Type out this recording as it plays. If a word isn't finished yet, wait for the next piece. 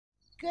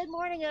Good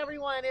morning,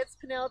 everyone. It's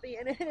Penelope,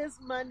 and it is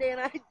Monday,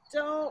 and I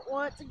don't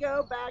want to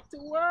go back to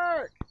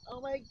work. Oh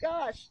my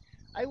gosh,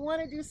 I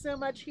want to do so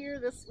much here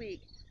this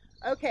week.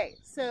 Okay,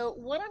 so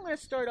what I'm going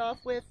to start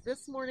off with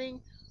this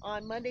morning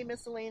on Monday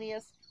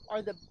Miscellaneous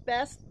are the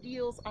best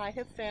deals I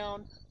have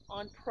found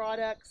on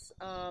products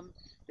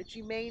that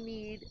you may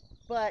need,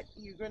 but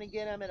you're going to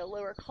get them at a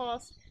lower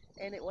cost,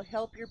 and it will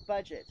help your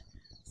budget.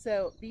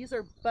 So these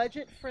are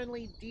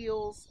budget-friendly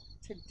deals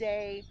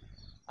today,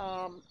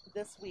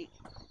 this week.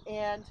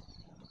 And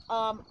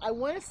I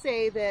want to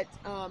say that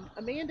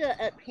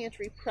Amanda at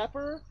Pantry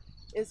Prepper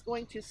is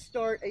going to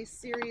start a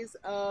series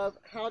of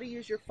how to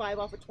use your 5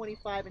 off of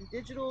 25 in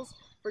digitals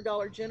for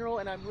Dollar General,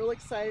 and I'm real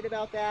excited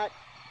about that.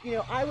 You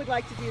know, I would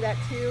like to do that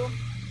too,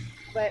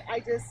 but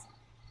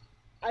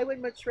I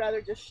would much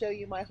rather just show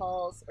you my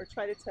hauls or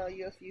try to tell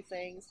you a few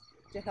things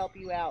to help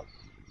you out.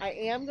 I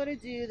am going to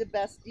do the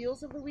best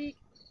deals of the week,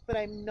 but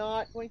I'm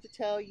not going to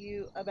tell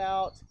you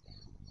about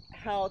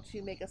how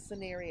to make a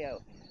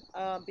scenario,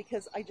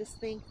 because I just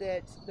think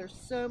that there's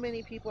so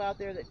many people out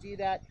there that do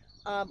that.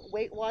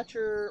 Weight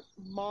Watcher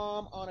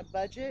Mom on a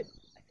Budget.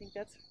 I think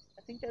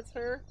that's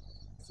her.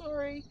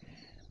 Sorry.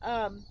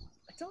 I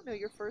don't know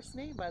your first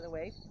name, by the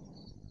way.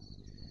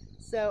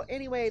 So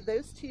anyway,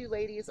 those two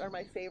ladies are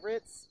my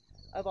favorites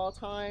of all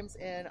times,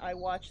 and I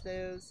watch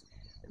those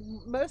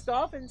most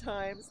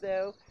oftentimes.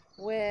 Though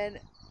when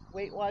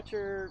Weight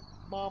Watcher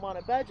Mom on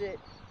a Budget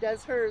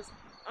does hers,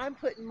 I'm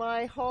putting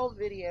my haul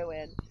video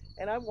in,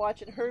 and I'm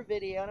watching her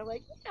video, and I'm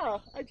like, yeah,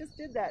 I just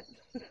did that.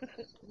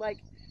 Like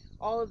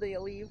all of the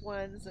Aleve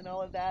ones and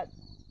all of that.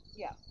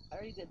 Yeah, I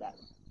already did that.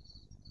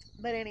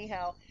 But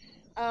anyhow,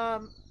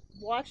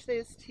 watch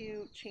those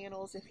two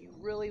channels if you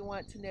really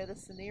want to know the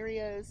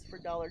scenarios for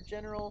Dollar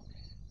General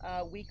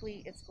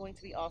weekly. It's going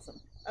to be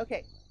awesome.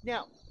 Okay,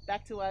 now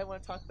back to what I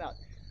want to talk about.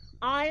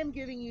 I am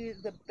giving you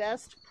the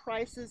best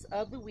prices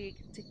of the week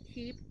to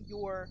keep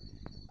your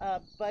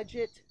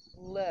budget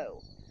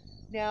low.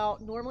 Now,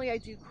 normally I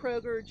do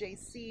Kroger,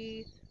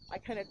 JC. I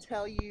kind of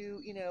tell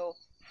you,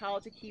 how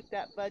to keep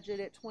that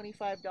budget at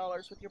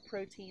 $25 with your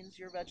proteins,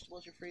 your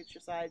vegetables, your fruits,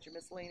 your sides, your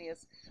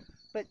miscellaneous.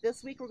 But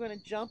this week we're going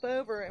to jump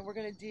over and we're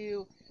going to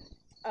do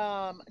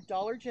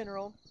Dollar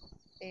General.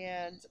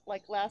 And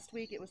like last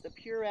week, it was the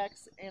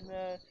Purex and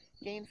the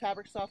Gain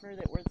Fabric Softener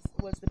that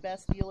was the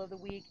best deal of the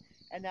week.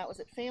 And that was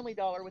at Family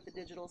Dollar with the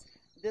digitals.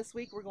 This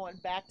week we're going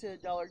back to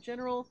Dollar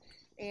General.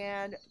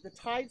 And the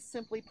Tide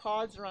Simply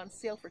Pods are on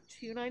sale for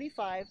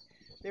 $2.95.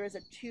 There is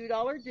a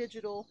 $2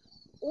 digital,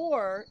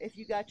 or if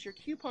you got your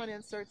coupon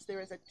inserts,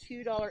 there is a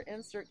 $2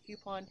 insert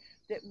coupon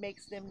that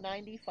makes them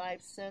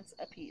 95 cents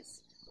a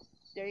piece.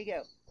 There you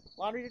go.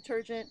 Laundry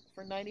detergent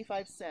for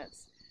 95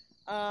 cents.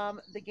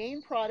 The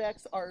Gain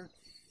products are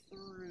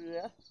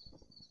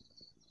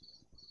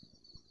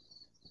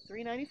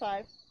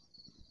 $3.95.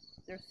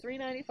 They're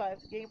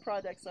 $3.95. The Gain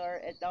products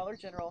are at Dollar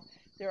General.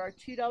 There are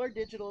 $2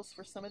 digitals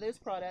for some of those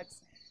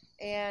products.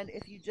 And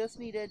if you just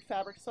needed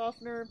fabric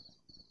softener,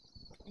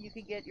 you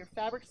can get your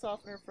fabric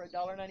softener for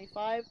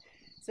 $1.95.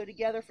 So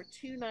together for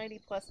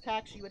 $2.90 plus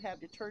tax, you would have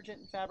detergent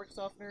and fabric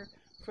softener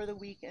for the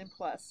week and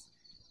plus.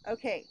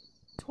 Okay,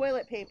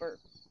 toilet paper.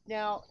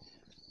 Now,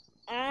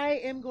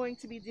 I am going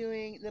to be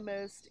doing the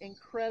most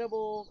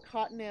incredible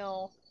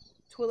Cottonelle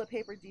toilet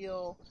paper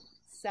deal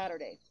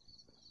Saturday.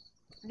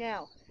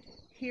 Now,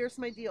 here's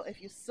my deal.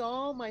 If you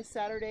saw my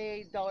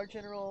Saturday Dollar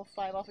General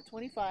 5 off of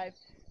 25,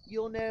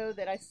 you'll know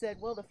that I said,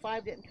 well, the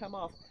 5 didn't come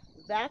off.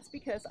 That's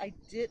because I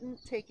didn't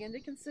take into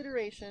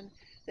consideration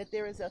that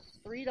there is a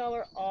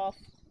 $3 off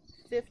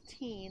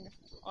 15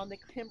 on the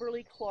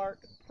Kimberly-Clark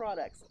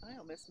products. I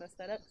almost messed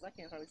that up because I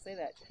can't hardly say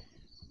that.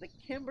 The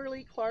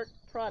Kimberly-Clark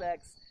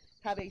products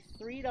have a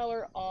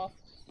 $3 off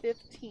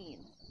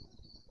 15,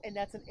 and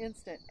that's an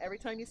instant. Every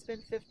time you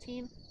spend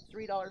 15,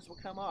 $3 will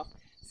come off.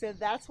 So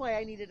that's why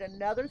I needed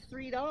another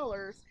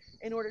 $3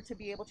 in order to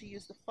be able to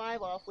use the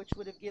 5 off, which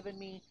would have given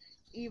me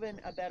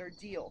even a better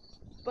deal.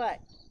 But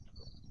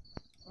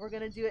we're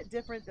going to do it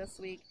different this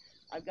week.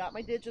 I've got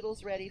my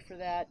digitals ready for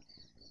that.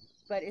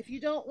 But if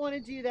you don't want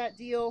to do that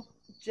deal,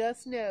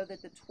 just know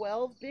that the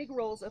 12 big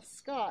rolls of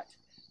Scott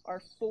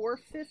are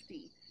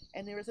 $4.50,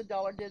 and there is a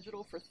dollar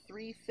digital for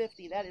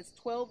 $3.50. That is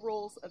 12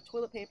 rolls of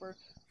toilet paper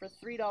for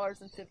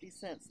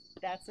 $3.50.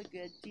 That's a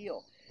good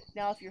deal.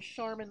 Now, if you're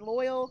Charmin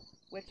loyal,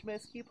 which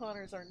most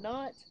couponers are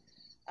not,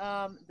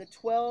 the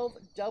 12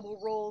 double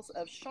rolls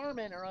of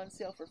Charmin are on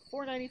sale for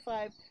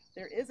 $4.95.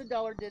 There is a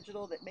dollar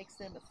digital that makes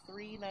them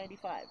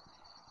 $3.95.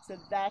 So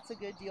that's a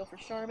good deal for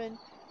Charmin.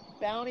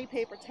 Bounty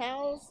paper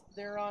towels,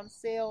 they're on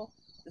sale.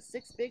 The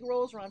 6 big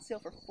rolls are on sale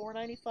for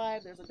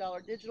 $4.95. There's a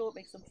dollar digital, it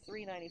makes them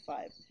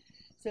 $3.95.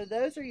 So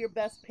those are your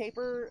best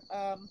paper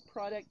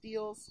product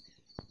deals.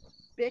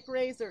 Bic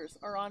razors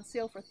are on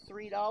sale for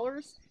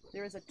 $3.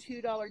 There is a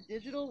 $2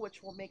 digital,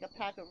 which will make a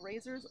pack of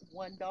razors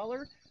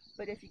 $1.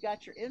 But if you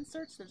got your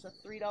inserts, there's a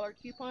 $3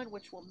 coupon,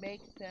 which will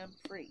make them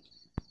free.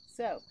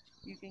 So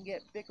you can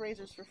get Bic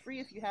razors for free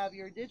if you have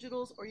your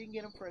digitals, or you can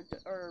get them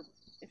or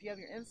if you have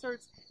your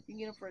inserts, you can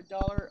get them for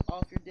 $1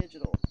 off your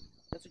digital.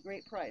 That's a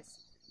great price.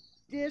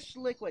 dish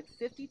liquid,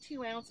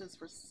 52 ounces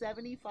for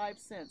 75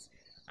 cents.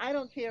 I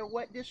don't care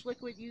what dish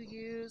liquid you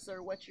use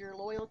or what you're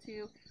loyal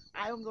to.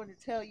 I am going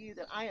to tell you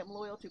that I am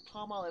loyal to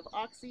Palmolive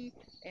Oxy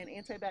and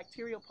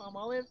antibacterial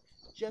Palmolive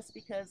just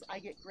because I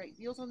get great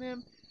deals on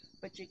them.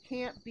 But you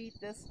can't beat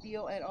this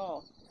deal at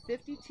all.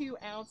 52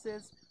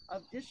 ounces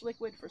of dish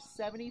liquid for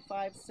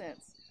 75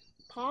 cents.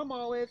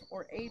 Palmolive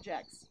or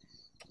Ajax.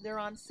 They're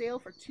on sale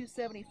for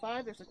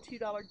 $2.75. There's a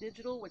 $2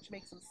 digital, which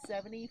makes them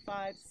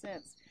 75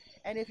 cents.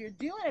 And if you're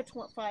doing a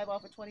 5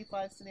 off of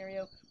 25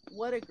 scenario,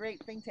 what a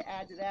great thing to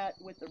add to that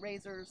with the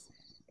razors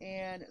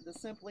and the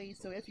Simply.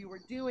 So if you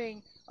were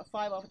doing a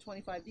 5 off of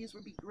 25, these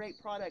would be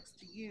great products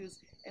to use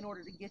in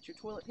order to get your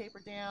toilet paper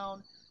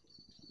down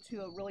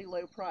to a really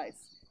low price.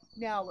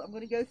 Now, I'm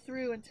going to go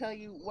through and tell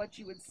you what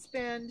you would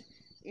spend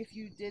if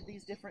you did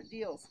these different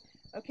deals.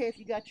 Okay, if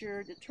you got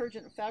your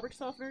detergent and fabric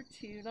softener,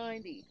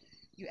 $2.90.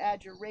 You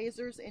add your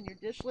razors and your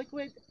dish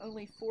liquid,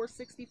 only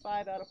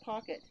 $4.65 out of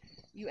pocket.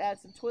 You add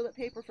some toilet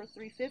paper for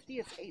 $3.50,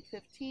 it's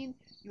 $8.15.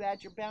 You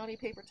add your Bounty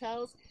paper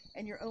towels,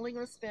 and you're only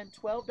going to spend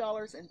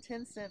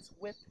 $12.10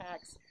 with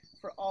tax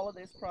for all of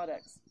those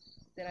products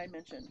that I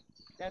mentioned.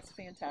 That's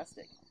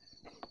fantastic.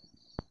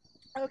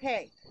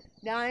 Okay,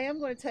 now I am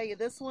going to tell you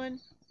this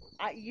one.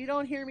 You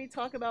don't hear me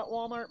talk about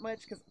Walmart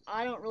much because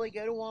I don't really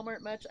go to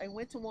Walmart much. I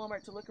went to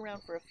Walmart to look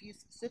around for a few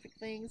specific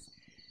things.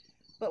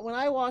 But when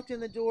I walked in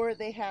the door,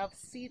 they have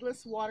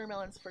seedless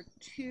watermelons for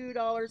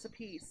 $2 a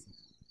piece.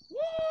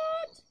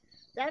 What?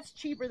 That's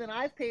cheaper than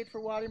I've paid for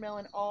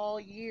watermelon all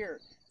year.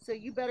 So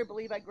you better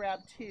believe I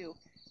grabbed 2.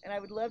 And I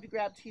would love to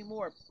grab 2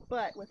 more.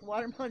 But with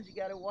watermelons, you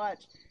got to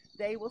watch.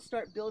 They will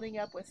start building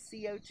up with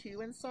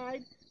CO2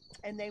 inside,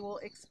 and they will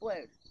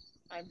explode.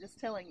 I'm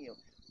just telling you,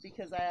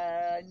 because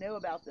I know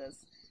about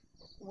this.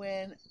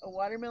 When a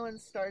watermelon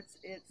starts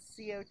its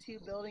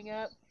CO2 building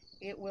up,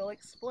 it will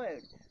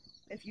explode.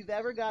 If you've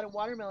ever got a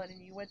watermelon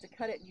and you went to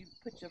cut it and you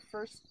put your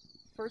first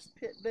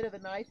bit of a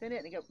knife in it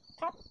and it go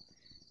pop,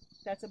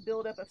 that's a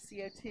buildup of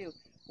CO2.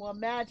 Well,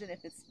 imagine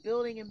if it's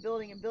building and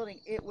building and building,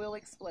 it will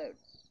explode.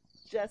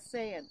 Just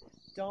saying.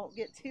 Don't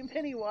get too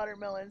many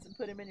watermelons and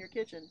put them in your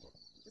kitchen.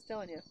 Just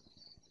telling you.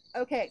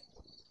 Okay.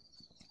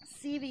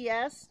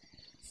 CVS,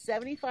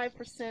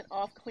 75%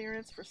 off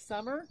clearance for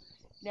summer.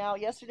 Now,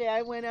 yesterday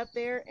I went up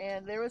there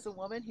and there was a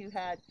woman who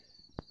had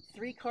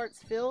 3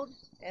 carts filled,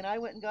 and I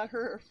went and got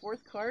her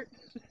 4th cart,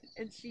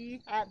 and she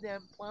had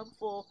them plumb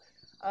full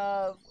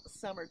of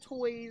summer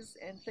toys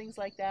and things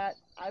like that.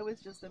 I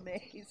was just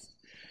amazed.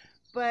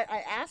 But I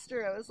asked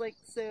her, I was like,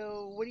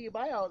 so what do you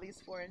buy all these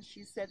for? And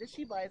she said that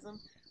she buys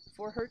them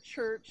for her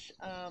church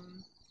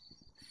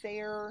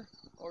fair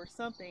or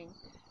something,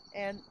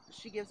 and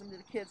she gives them to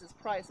the kids as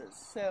prizes.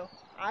 So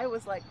I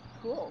was like,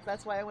 cool.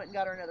 That's why I went and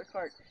got her another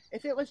cart.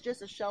 If it was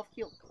just a shelf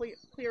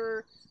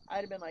clearer,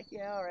 I'd have been like,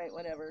 yeah, all right,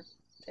 whatever.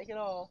 Take it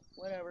all,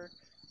 whatever.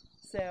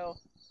 So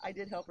I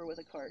did help her with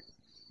a cart.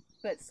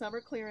 But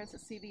summer clearance at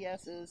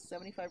CVS is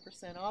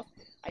 75% off.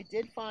 I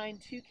did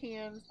find 2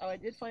 cans. Oh, I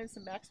did find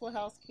some Maxwell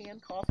House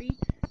canned coffee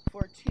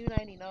for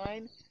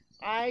 $2.99.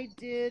 I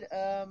did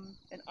an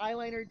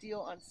eyeliner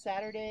deal on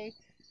Saturday.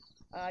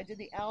 I did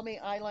the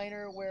Almay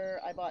eyeliner where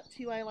I bought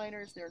 2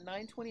 eyeliners. They're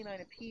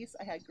 $9.29 a piece.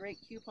 I had great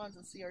coupons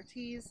and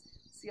CRTs.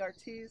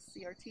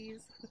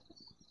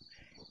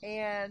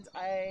 And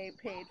I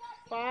paid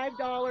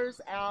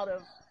 $5 out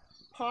of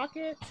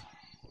pocket.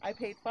 I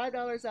paid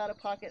 $5 out of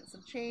pocket and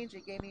some change.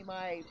 It gave me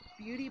my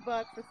beauty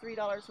buck for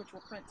 $3, which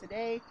will print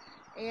today.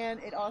 And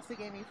it also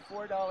gave me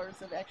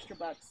 $4 of extra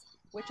bucks,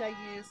 which I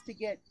used to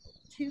get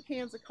 2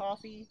 cans of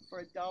coffee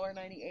for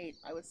 $1.98.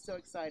 I was so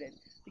excited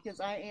because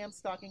I am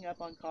stocking up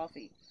on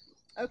coffee.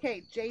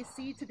 Okay,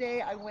 JC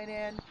today I went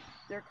in.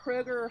 Their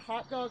Kroger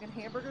hot dog and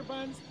hamburger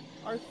buns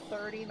are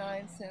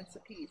 39 cents a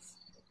piece.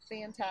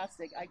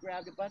 Fantastic. I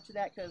grabbed a bunch of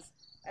that because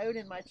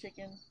Odin, my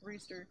chicken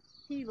rooster,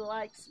 he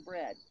likes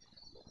bread.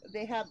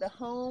 They have the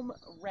home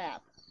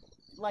wrap,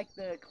 like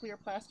the clear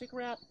plastic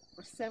wrap,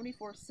 for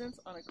 74 cents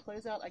on a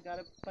closeout. I got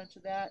a bunch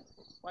of that.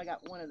 Well, I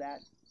got one of that.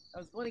 I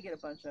was going to get a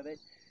bunch of it.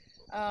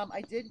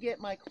 I did get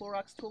my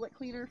Clorox toilet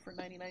cleaner for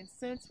 99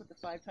 cents with the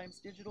 5 times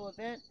digital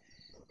event.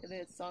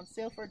 It's on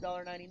sale for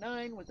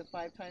 $1.99. With the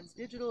 5 times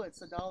digital,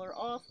 it's $1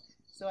 off.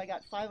 So I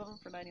got 5 of them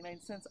for 99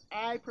 cents.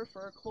 I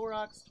prefer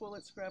Clorox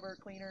toilet scrubber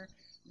cleaner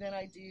than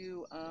I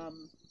do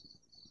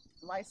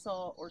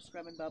Lysol or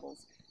Scrub and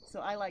Bubbles.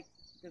 So I like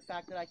the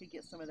fact that I could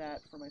get some of that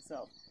for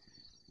myself.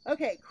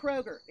 Okay,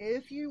 Kroger.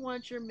 If you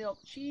want your milk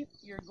cheap,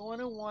 you're going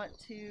to want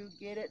to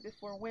get it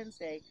before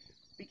Wednesday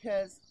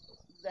because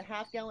the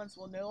half gallons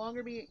will no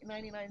longer be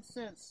 99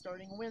 cents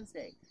starting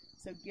Wednesday.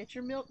 So get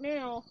your milk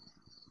now.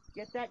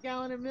 Get that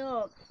gallon of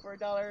milk for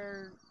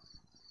 $1.89,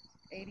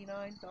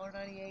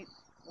 $1.98,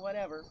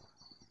 whatever.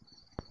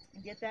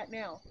 And get that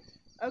now.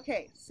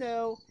 Okay,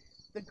 so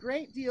the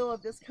great deal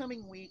of this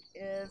coming week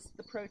is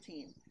the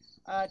protein.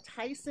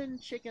 Tyson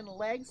chicken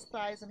legs,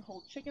 thighs, and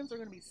whole chickens are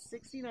going to be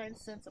 69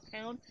 cents a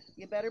pound.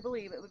 You better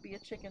believe it would be a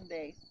chicken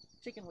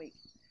week.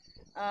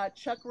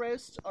 Chuck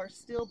roasts are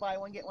still buy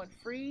one, get one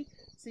free.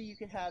 So you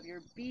could have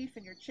your beef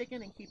and your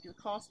chicken and keep your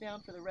costs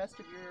down for the rest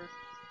of your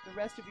the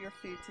rest of your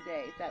food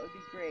today. That would be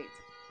great.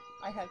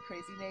 I have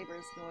crazy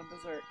neighbors going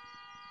berserk.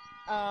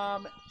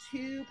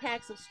 2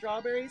 packs of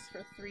strawberries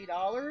for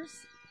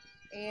 $3.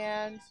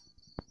 And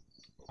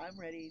I'm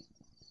ready.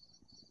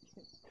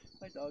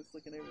 My dog's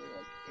looking over there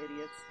like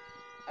idiots.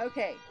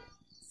 Okay,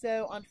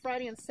 so on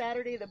Friday and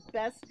Saturday, the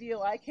best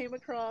deal I came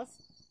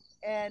across,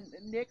 and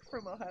Nick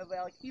from Ohio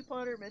Valley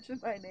Couponer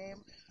mentioned my name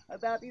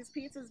about these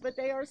pizzas, but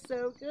they are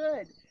so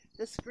good.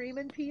 The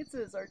Screamin'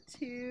 Pizzas are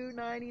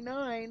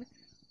 $2.99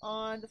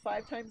 on the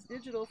 5 times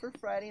digital for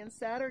Friday and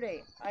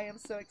Saturday. I am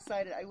so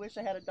excited. I wish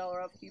I had a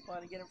 $1 off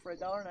coupon to get them for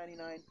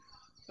 $1.99,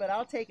 but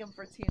I'll take them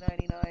for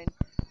 $2.99.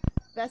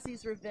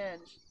 Bessie's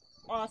Revenge.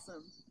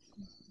 Awesome.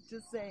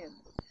 Just saying.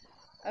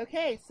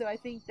 Okay, so I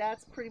think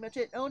that's pretty much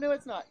it. Oh, no,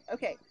 it's not.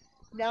 Okay,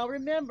 now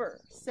remember,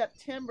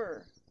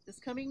 this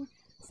coming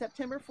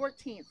September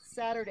 14th,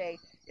 Saturday,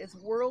 is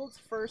World's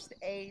First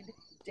Aid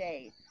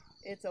Day.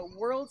 It's a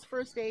World's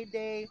First Aid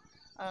Day,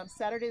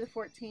 Saturday the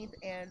 14th,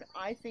 and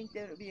I think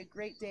that it would be a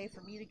great day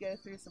for me to go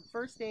through some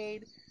first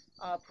aid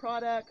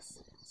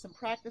products, some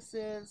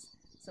practices,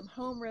 some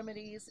home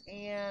remedies,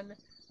 and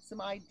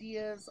some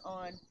ideas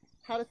on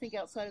how to think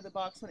outside of the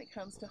box when it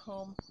comes to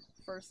home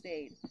first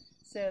aid.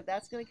 So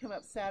that's going to come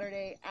up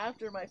Saturday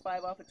after my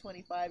 5 off of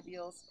 25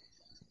 deals.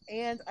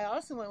 And I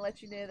also want to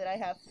let you know that I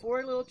have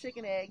 4 little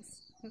chicken eggs,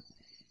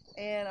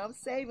 and I'm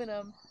saving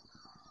them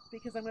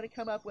because I'm going to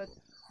come up with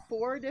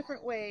 4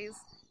 different ways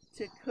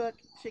to cook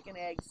chicken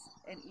eggs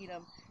and eat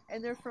them.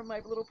 And they're from my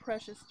little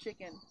Precious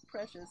chicken.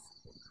 Precious.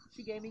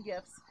 She gave me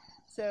gifts.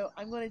 So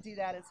I'm going to do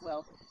that as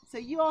well. So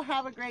you all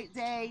have a great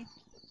day.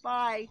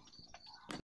 Bye.